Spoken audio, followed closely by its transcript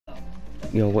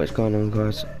Yo, what's going on,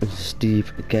 guys? It's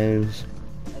Steve Games,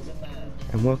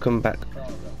 and welcome back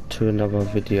to another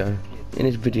video. In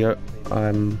this video,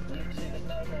 I'm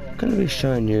going to be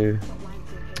showing you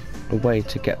a way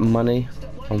to get money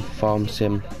on Farm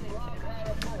Sim.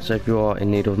 So if you are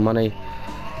in need of money,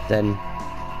 then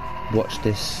watch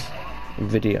this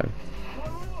video.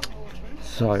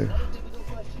 So,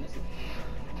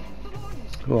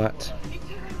 right.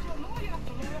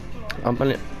 I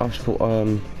thought,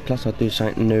 plus I'll do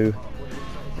something new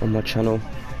on my channel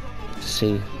to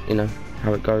see, you know,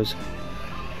 how it goes.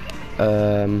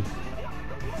 And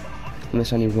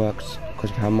this only works because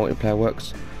of how multiplayer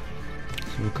works.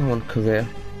 So we'll go on career,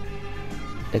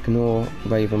 ignore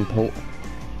Ravenport.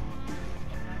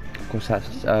 Of course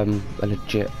that's a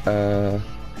legit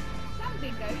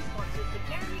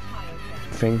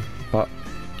thing, but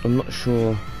I'm not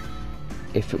sure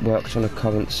if it works on a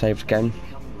current saved game.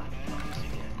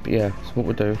 But yeah, so what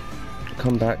we'll do,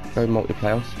 come back, go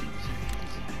multiplayer,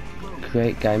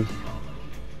 create game,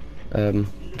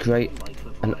 create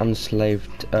an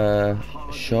unslaved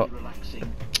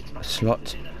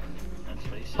slot.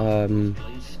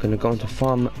 Gonna go into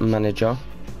farm manager,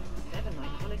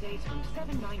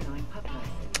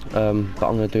 but I'm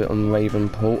gonna do it on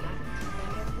Ravenport.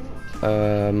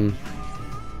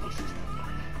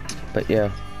 But yeah,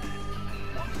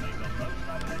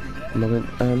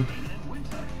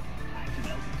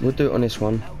 we'll do it on this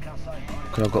one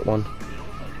because I've got one.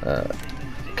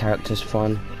 Character's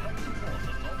fine.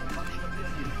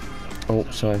 Oh,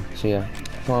 sorry. So yeah,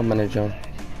 farm manager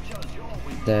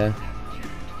there.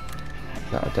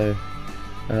 That'll do.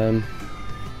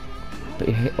 But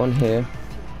you hit on here.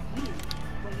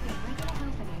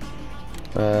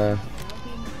 We'll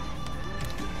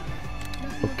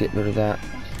get rid of that.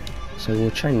 So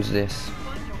we'll change this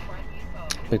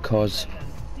because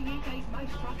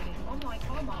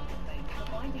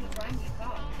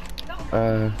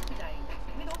to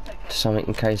something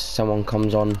in case someone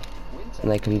comes on and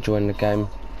they can join the game.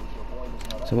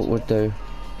 So what we'll do,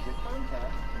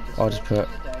 I'll just put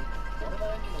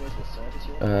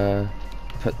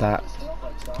that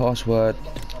password.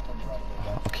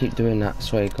 I'll keep doing that,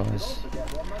 sorry guys.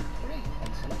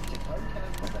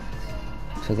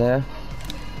 So there,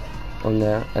 on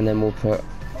there, and then we'll put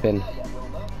bin,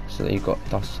 so that you've got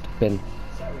dust bin.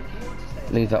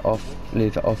 Leave that off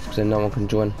because then no one can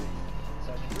join.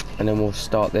 And then we'll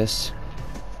start this.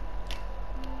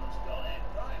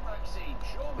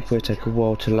 It will take a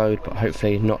while to load, but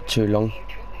hopefully not too long.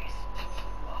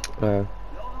 But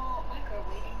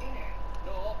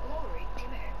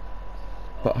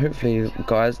hopefully,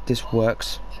 guys, this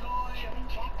works.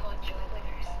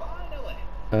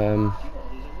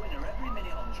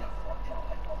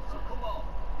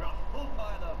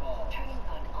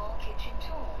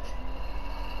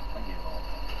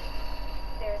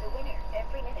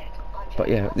 But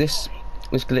yeah, this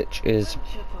glitch is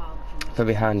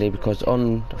very handy because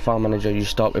on the farm manager you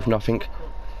start with nothing.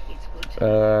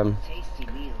 Yeah,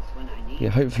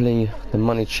 hopefully the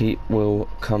money cheat will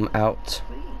come out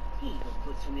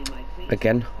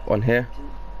again on here.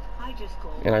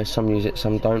 You know, some use it,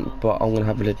 some don't, but I'm gonna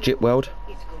have a legit world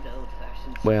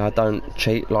where I don't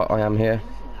cheat like I am here,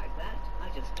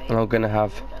 and I'm gonna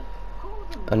have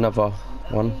another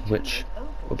one which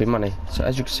will be money. So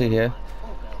as you can see here,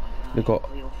 we've got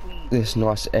this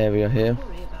nice area here.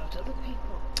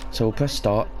 So we'll press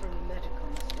start.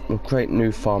 We'll create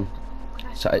new farm.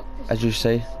 So as you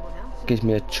see, it gives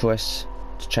me a choice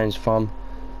to change farm,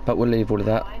 but we'll leave all of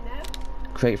that.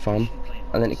 Create farm,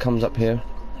 and then it comes up here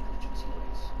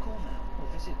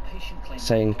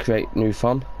saying create new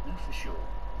farm.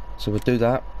 So we'll do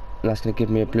that, and that's going to give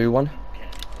me a blue one.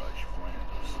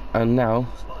 And now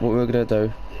what we're going to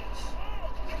do,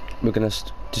 we're going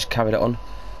to just carry that on.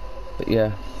 But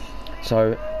yeah,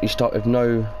 so you start with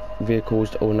no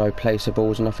vehicles or no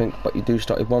placeables or nothing, but you do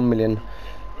start with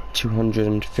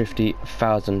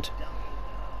 1,250,000,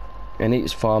 and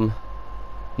each farm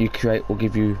you create will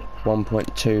give you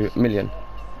 1.2 million.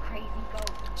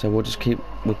 So we'll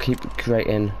keep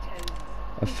creating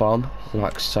a farm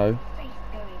like so.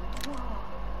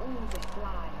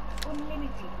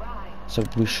 So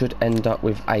we should end up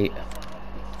with 8.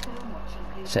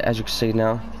 So as you can see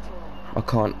now, I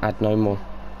can't add no more.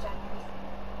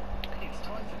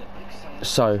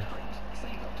 So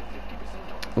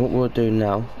what we'll do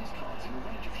now,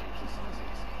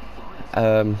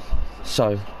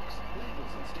 so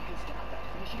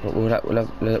we'll have a look.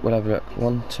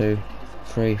 1, 2,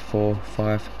 3, 4,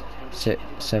 5, 6,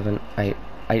 7, 8.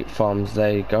 8 farms.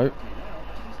 There you go.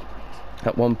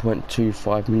 At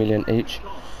 1.25 million each.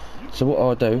 So what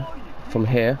I'll do from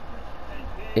here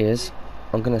is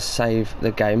I'm going to save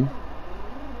the game.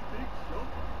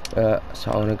 So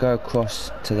I'm going to go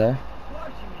across to there.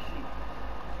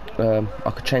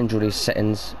 I could change all these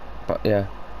settings, but yeah,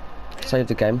 save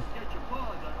the game.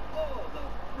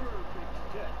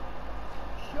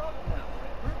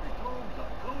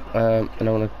 And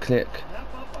I want to click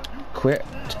quit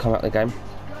to come out of the game.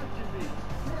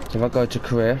 So if I go to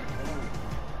career,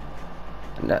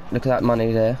 look at that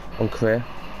money there on career,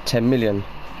 10 million.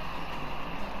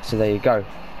 So there you go.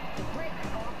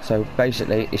 So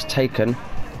basically it's taken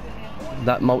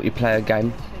that multiplayer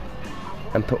game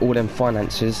and put all them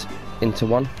finances into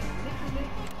one.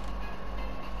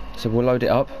 So we'll load it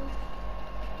up,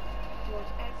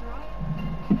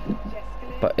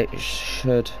 but it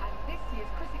should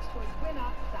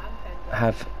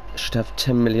have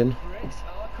 10 million,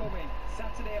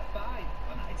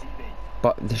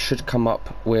 but this should come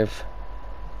up with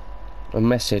a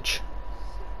message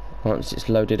once it's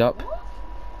loaded up.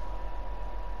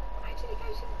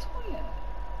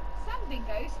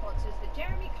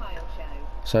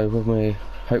 So when we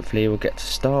hopefully we'll get to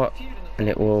start and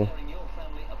it will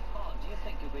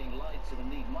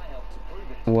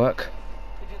work,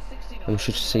 and we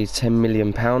should see £10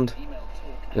 million.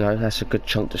 You know, that's a good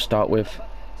chunk to start with.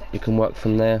 You can work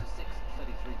from there.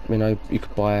 You know, you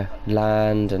could buy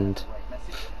land and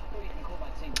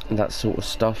that sort of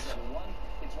stuff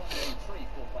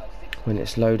when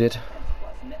it's loaded.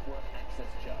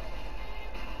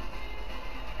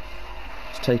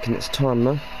 It's taking its time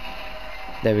though.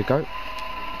 There we go.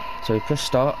 So we press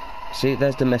start. See,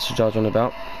 there's the message I was on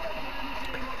about.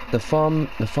 The farms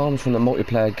from the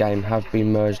multiplayer game have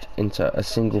been merged into a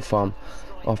single farm.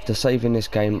 After saving this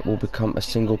game, it will become a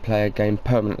single player game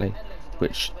permanently,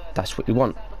 which that's what you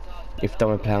want. If you don't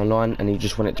want to play online and you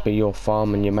just want it to be your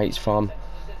farm and your mate's farm,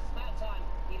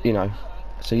 you know,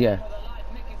 so yeah,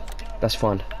 that's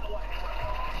fine.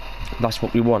 That's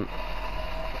what we want.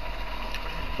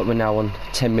 But we're now on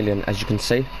 10 million, as you can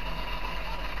see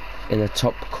in the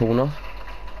top corner.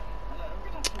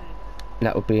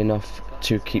 That would be enough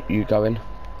to keep you going,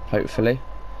 hopefully.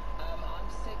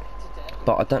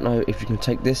 But I don't know if you can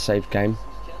take this save game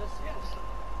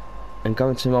and go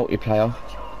into multiplayer.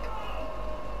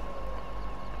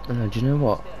 Oh, do you know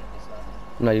what?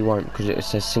 No, you won't, because it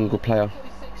says single player.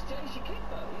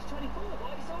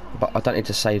 But I don't need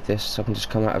to save this, so I can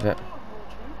just come out of it.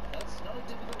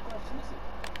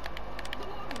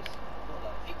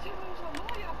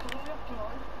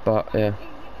 But yeah.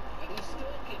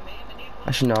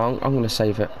 Actually no, I'm going to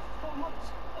save it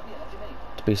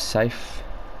to be safe.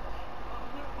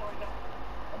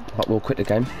 But we'll quit the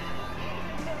game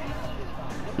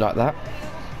like that.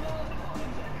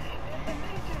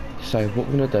 So what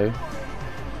we're going to do,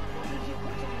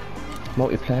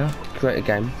 multiplayer, create a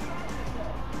game.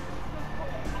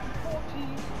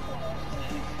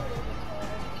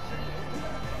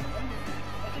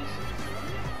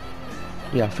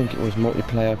 Yeah, I think it was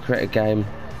multiplayer, create a game.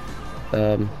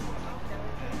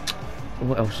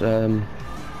 What else?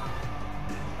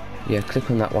 Yeah,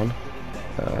 click on that one.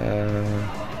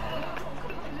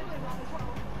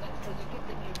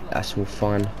 That's all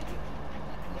fine.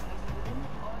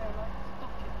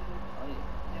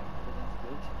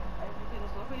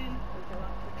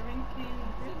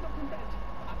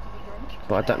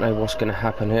 But I don't know what's going to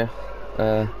happen here.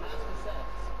 I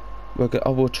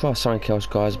will try something else,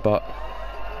 guys, but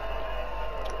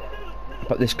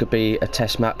this could be a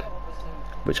test map,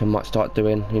 which I might start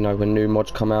doing. You know, when new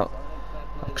mods come out,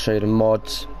 I'll show you the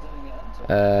mods.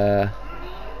 And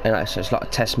it's like a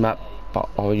test map, but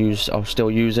I'll still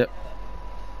use it.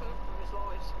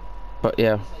 But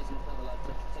yeah,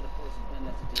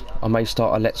 I may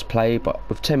start a let's play, but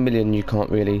with 10 million you can't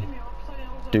really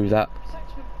do that.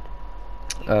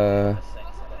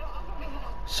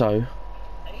 So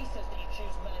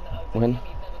when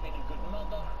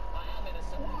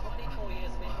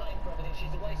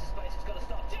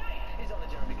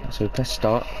so press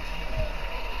start.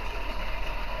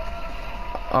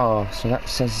 Oh, so that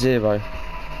says 0.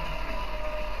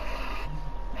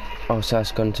 Oh, so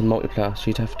that's gone to multiplayer, so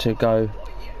you'd have to go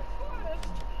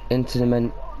into the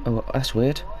menu. Oh, that's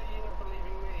weird.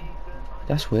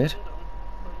 That's weird.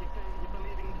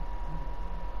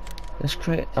 Let's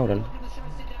create, hold on.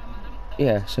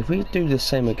 Yeah, so if we do the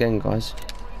same again, guys.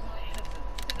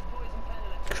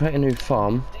 Create a new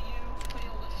farm.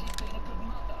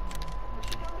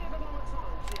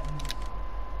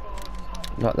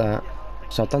 Like that.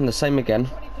 So I've done the same again.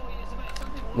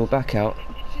 We'll back out.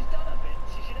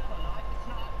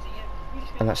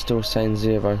 And that's still saying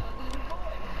 0.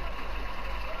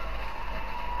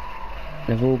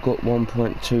 They've all got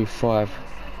 1.25.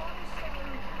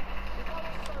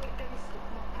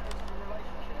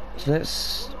 So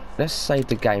let's save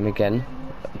the game again,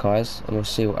 guys, and we'll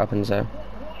see what happens there.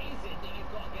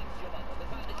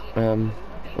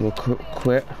 We'll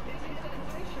quit.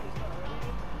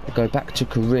 We'll go back to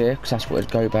career, because that's what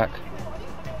it'd go back.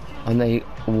 And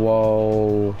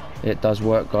whoa, it does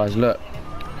work, guys. Look,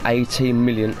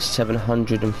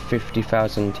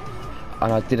 18,750,000,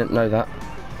 and I didn't know that.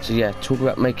 So yeah, talk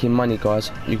about making money, guys.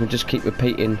 You can just keep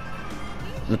repeating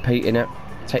it.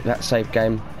 Take that save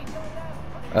game.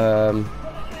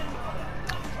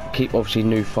 Keep obviously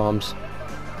new farms,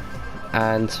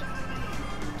 but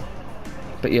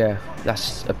yeah,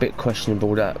 that's a bit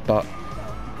questionable, that, but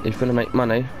if you're gonna make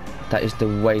money, that is the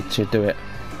way to do it.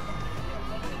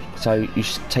 So you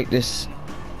take this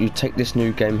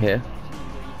new game here,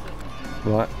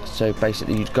 right? So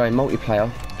basically you go in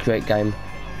multiplayer, create game,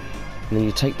 and then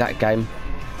you take that game,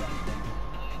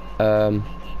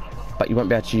 but you won't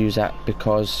be able to use that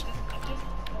because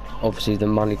obviously the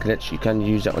money glitch. You can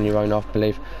use it on your own, I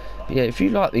believe. But yeah, if you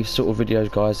like these sort of videos,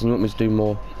 guys, and you want me to do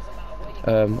more,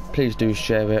 please do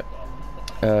share it.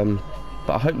 But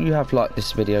I hope you have liked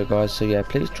this video, guys. So yeah,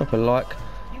 please drop a like,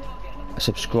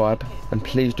 subscribe, and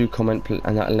please do comment,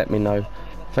 and that'll let me know.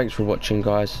 Thanks for watching,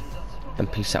 guys,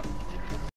 and peace out.